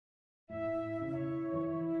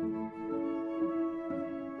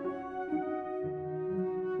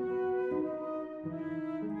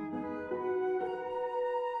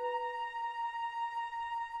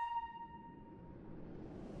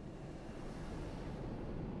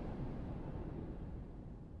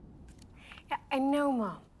I know,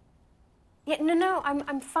 Mom. Yeah, no,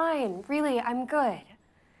 I'm fine. Really, I'm good.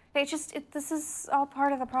 This is all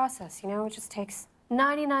part of the process, you know? It just takes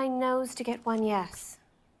 99 no's to get one yes.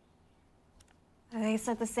 They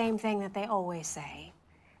said the same thing that they always say.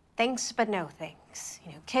 Thanks, but no thanks.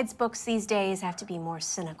 You know, kids' books these days have to be more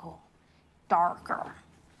cynical, darker.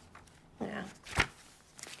 Yeah.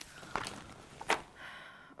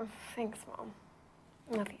 Oh, thanks, Mom.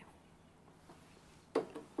 Love you.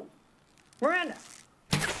 Miranda!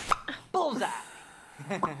 Bullseye!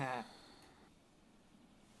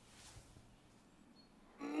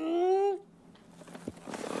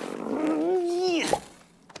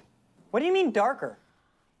 What do you mean darker?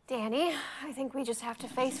 Danny, I think we just have to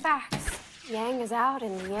face facts. Yang is out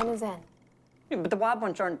and yin is in. Yeah, but the Wild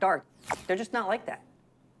Bunch aren't dark. They're just not like that.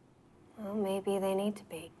 Well, maybe they need to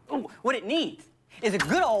be. Oh, what it needs is a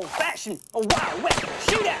good old-fashioned, a Wild West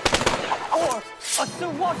shootout, or a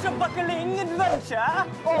swashbuckling adventure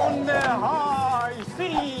on the high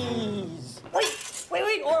seas.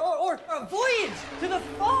 Wait, or a voyage to the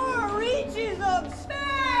far reaches of space.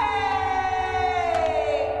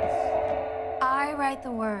 I write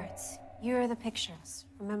the words. You're the pictures,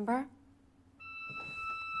 remember?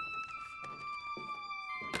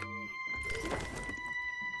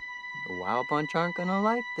 The Wild Bunch aren't gonna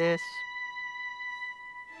like this.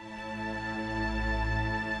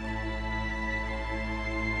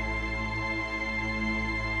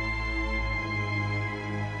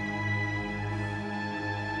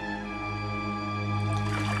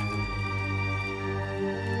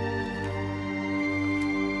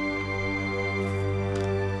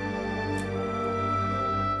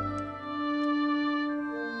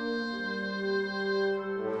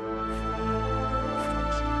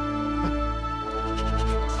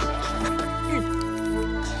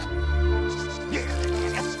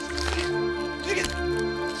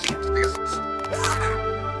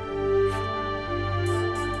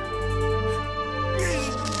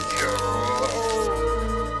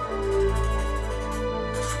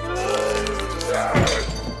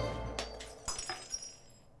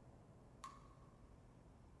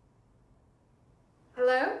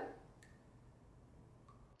 Hello?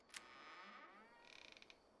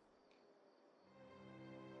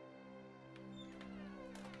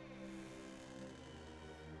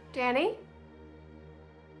 Danny?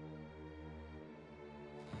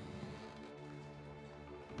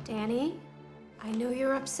 Danny, I know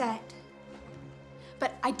you're upset,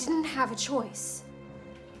 but I didn't have a choice.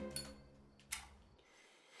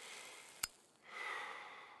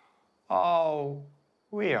 Oh,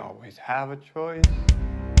 we always have a choice.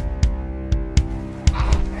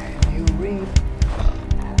 And you reap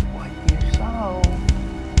what you sow.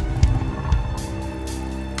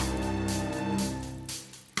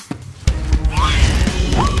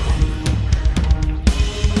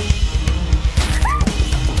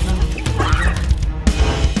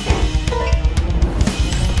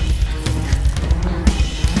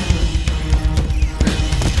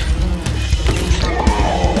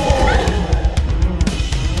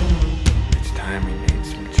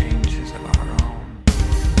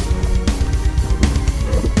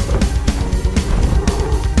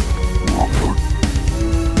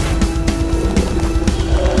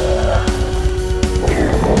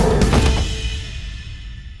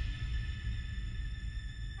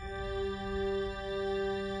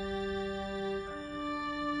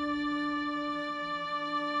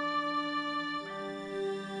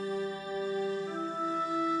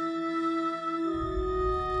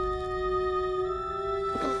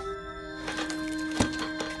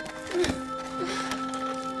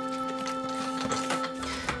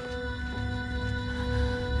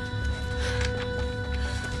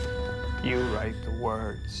 You write the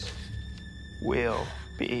words. We'll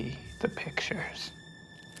be the pictures.